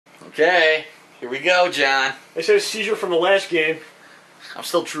Okay, here we go, John. I said a seizure from the last game. I'm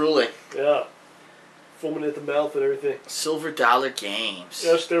still drooling. Yeah. Foaming at the mouth and everything. Silver Dollar Games.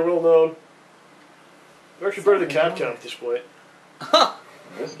 Yes, they're well known. They're actually better than Capcom at this point. Huh.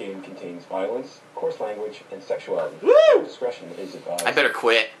 This game contains violence, coarse language, and sexuality. Woo! Discretion is advised. I better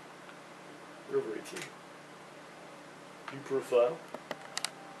quit. You're over 18. New profile.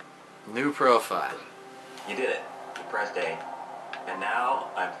 New profile. You did it. You pressed A. And now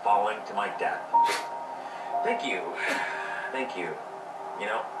I'm falling to my death. Thank you. Thank you. You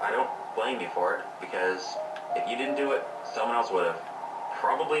know, I don't blame you for it, because if you didn't do it, someone else would have.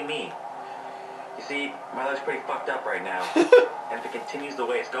 Probably me. You see, my life's pretty fucked up right now. And if it continues the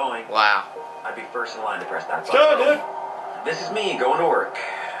way it's going, Wow. I'd be first in line to press that Go, button. dude. This is me going to work.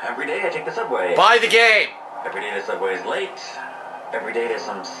 Every day I take the subway. Buy the game. Every day the subway is late. Every day there's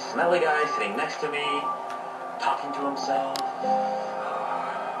some smelly guy sitting next to me, talking to himself.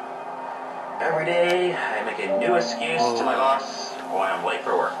 Every day I make a new excuse to my boss why I'm late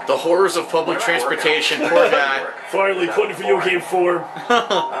for work. The horrors of public transportation. Poor guy. Finally put in video game form.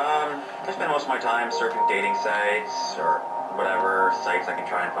 I spend most of my time surfing dating sites or whatever sites I can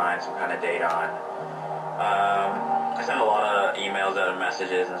try and find some kind of date on. I send a lot of emails out and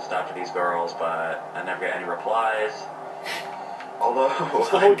messages and stuff to these girls, but I never get any replies. Although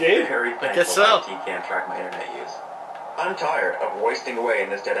the whole game? I'm very I guess thankful so. that IT can't track my internet use. I'm tired of wasting away in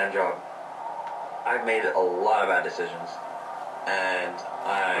this dead-end job. I've made a lot of bad decisions, and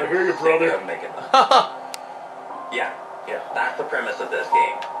I'm I hear you, sick brother. of making them. Yeah, that's the premise of this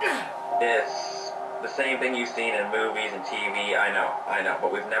game. It's the same thing you've seen in movies and TV, I know,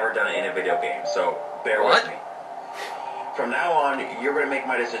 but we've never done it in a video game, so bear What? with me. From now on, you're going to make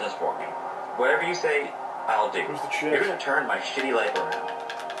my decisions for me. Whatever you say, I'll do. Who's the chick? You're going to turn my shitty life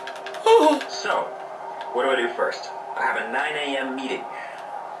around. So, what do I do first? I have a 9 a.m. meeting.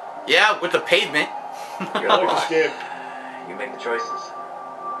 Yeah, with the pavement. You're I the like boss. this game. You make the choices.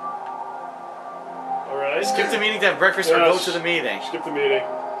 Alright. Skip the meeting to have breakfast or go to the meeting. Skip the meeting.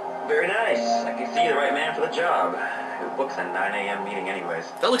 Very nice. I can see the right man for the job. Who books a 9 a.m. meeting anyways?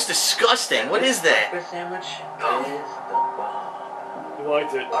 That looks disgusting. What is that? Breakfast sandwich is the bomb. You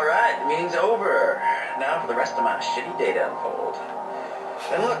liked it. Alright, the meeting's over. Now for the rest of my shitty day to unfold.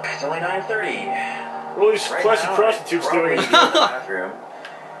 And look, it's only 9:30. What are these Right classic now, prostitutes I'm probably doing? in the bathroom,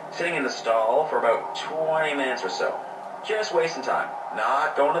 sitting in the stall for about 20 minutes or so. Just wasting time.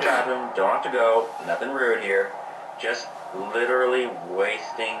 Not going to the bathroom, don't have to go, nothing rude here. Just literally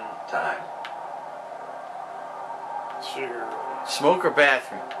wasting time. Cigarette. Smoke or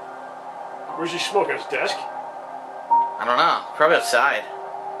bathroom? Where's he smoking? At his desk? I don't know. Probably outside.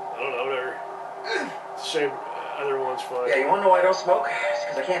 I don't know, whatever. It's the same. Either one's fine. Yeah, you want to know why I don't smoke? It's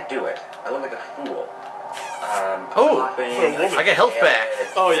because I can't do it. I look like a fool. Oh, coughing, I get health back.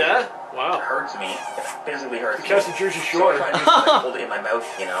 Oh, yeah? It Wow. hurts me. It physically hurts The me. cast of Jersey So Shore. I try to like, hold it in my mouth,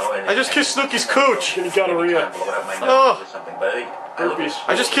 you know. And, I just kissed Snooki's cooch. Getting gonorrhea. Blow it out my nose Oh. or something, but I look Herpes.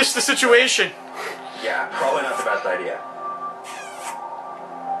 I just kissed the situation. Yeah, probably not the best idea.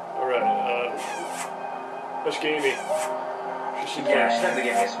 Alright, that's gamey. She seems Yeah, like- she's not gonna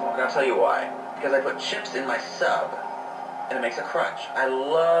give me a smoke. I'll tell you why. Because I put chips in my sub, and it makes a crunch. I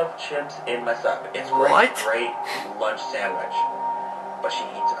love chips in my sub. It's great, What? great lunch sandwich. But she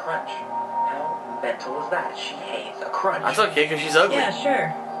hates a crunch. How mental is that? She hates a crunch. That's okay, because she's ugly. Yeah,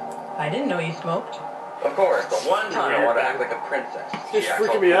 sure. I didn't know you smoked. Of course, the one time I want to act like a princess. It's she acts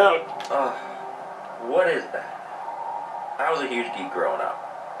freaking all me cool. out. Ugh, what is that? I was a huge geek growing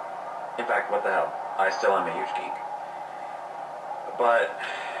up. In fact, what the hell? I still am a huge geek. But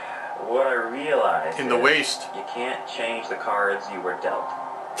what I realized In the is waist. you can't change the cards you were dealt.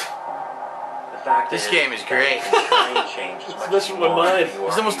 The fact This is, game is great. You can try and change as much This as is you my want, mind. you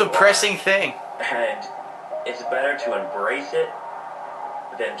It's are the most who you are. depressing thing. And it's better to embrace it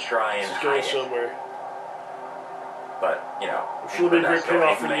than try and This is hide going it. somewhere. But, you know, I'm sure there'll be a great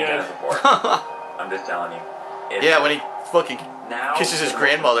payoff in the end. I'm just telling you. It's Yeah, when he fucking now kisses his the most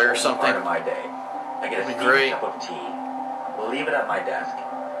grandmother or important something. Part of my day. I get a That'd be steamy great. cup of tea, leave it at my desk,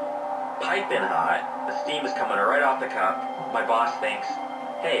 piping hot. The steam is coming right off the cup. My boss thinks,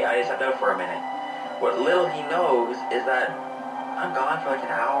 "Hey, I just stepped out for a minute." What little he knows is that I'm gone for like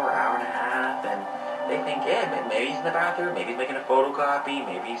an hour, hour and a half, and they think, "Yeah, maybe he's in the bathroom, maybe he's making a photocopy,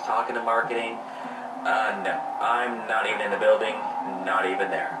 maybe he's talking to marketing." No, I'm not even in the building, not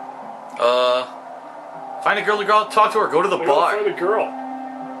even there. Find a girl to go talk to her. Go to the I gotta bar. find a girl.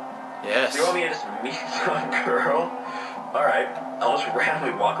 Yes. So you want me to just meet some girl? Alright, I'll just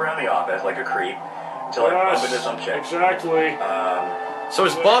randomly walk around the office like a creep until I bump into some chick. Exactly. So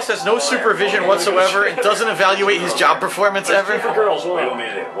his boss has no supervision whatsoever and doesn't evaluate his job performance ever? For girls, What do you hold want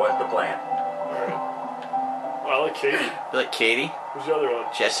on. me to do? What's the plan? Oh, I like Katie. You like Katie? Who's the other one?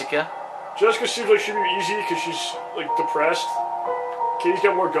 Jessica? Jessica seems like she'd be easy because she's like depressed. Katie's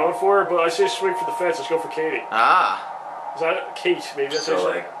got more going for her, but I say swing for the fence. Let's go for Katie. Ah. Is that Kate? Maybe that's So, her.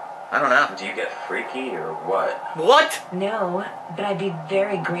 like, I don't know. do you get freaky or what? What? No, but I'd be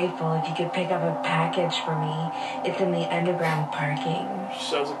very grateful if you could pick up a package for me. It's in the underground parking.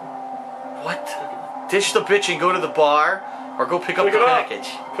 Sounds like What? Ditch the bitch and go to the bar, or go pick up Pick the it up. package.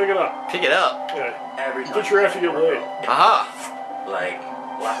 pick it up. Pick it up. Yeah. Every time. Get your after you get laid. Aha. Like,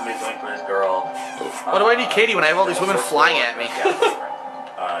 last time I was going for this girl. Why do I need Katie when I have all these women flying at me?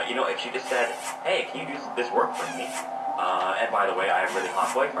 You know, if she just said, hey, can you do this work for me? And by the way, I have a really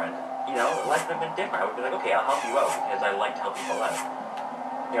hot boyfriend. You know, life would have been different. I would be like, okay, I'll help you out because I like to help people out.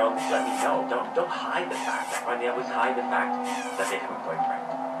 You know, just let me know. Don't hide the fact. I find they always hide the fact that they have a boyfriend.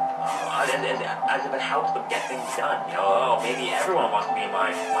 As if it helps them get things done. You know, oh, maybe everyone wants to be my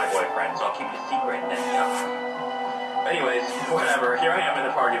boyfriend, so I'll keep it a secret. And then, you know. Anyways, whatever. Here I am in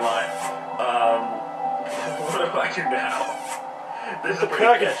the parking lot. What do I do now? This is The pretty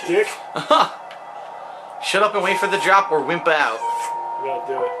package, sketchy. dick. Shut up and wait for the drop or wimp out. You gotta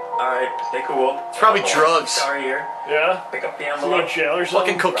do it. Alright, stay cool. It's probably drugs. Sorry here. Yeah? Pick up the You go envelope. to jail or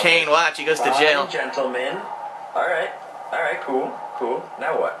something? Fucking cocaine, watch, he goes to jail. Fine, gentlemen. Alright, cool.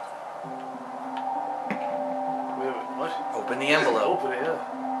 Now what? Wait a minute, what? Open the envelope. Open it, yeah.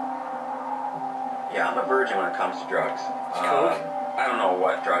 Yeah, I'm a virgin when it comes to drugs. Coke? I don't know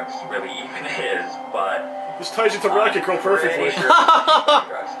what drugs really even is, but... This ties into Rocket Girl perfectly. Pretty sure it's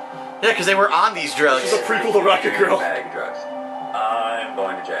drugs. Yeah, because they were on these drugs. This is a prequel to Rocket Girl. Bag of drugs. I'm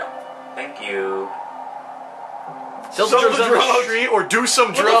going to jail. Thank you. Sell the Sell drugs the on the drugs. street or do some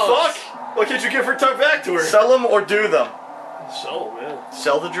What drugs. the fuck? Why can't you give her time back to her? Sell them or do them. Sell, man.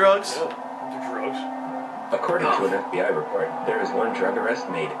 Sell the drugs? Yeah. Do drugs. According to an FBI report, there is one drug arrest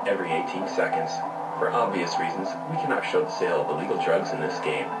made every 18 seconds. For obvious reasons, we cannot show the sale of illegal drugs in this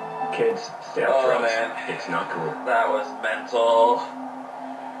game. Kids, stay off Oh, drugs. man. It's not cool. That was mental.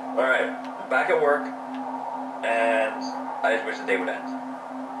 Alright, I'm back at work, and I just wish the day would end.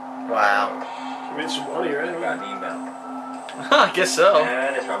 Wow. You made some money, I right? got an email. I guess so.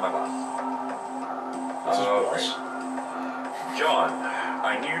 And it's from my boss. This is Oh, boss. great. John,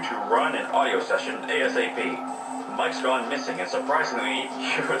 I need you to run an audio session ASAP. Mike's gone missing, and surprisingly,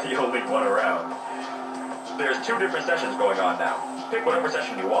 you're the only one around. There's 2 different sessions going on now. Pick whatever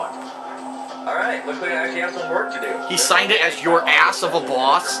session you want. Alright, looks like I actually have some work to do. He signed it as your ass of a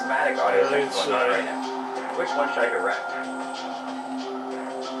boss. Dramatic audio Yeah, sessions it's, going on right now. Which one should I direct?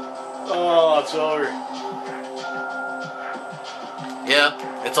 Oh, it's over. Yeah,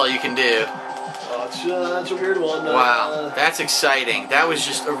 that's all you can do. Oh, it's a weird one. Wow, that's exciting. That was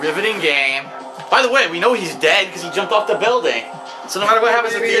just a riveting game. By the way, we know he's dead because he jumped off the building. So no matter what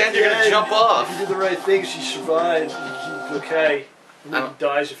happens at the end, you're gonna jump If off. you do the right things, she survived. She's okay. And then I he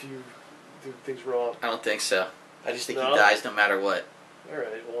dies if you do things wrong. I don't think so. I just think No? he dies no matter what.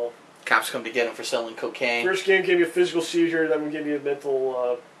 Alright, well. Cops come to get him for selling cocaine. First game gave me a physical seizure, that one gave me a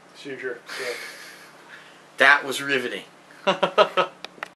mental seizure. So. That was riveting.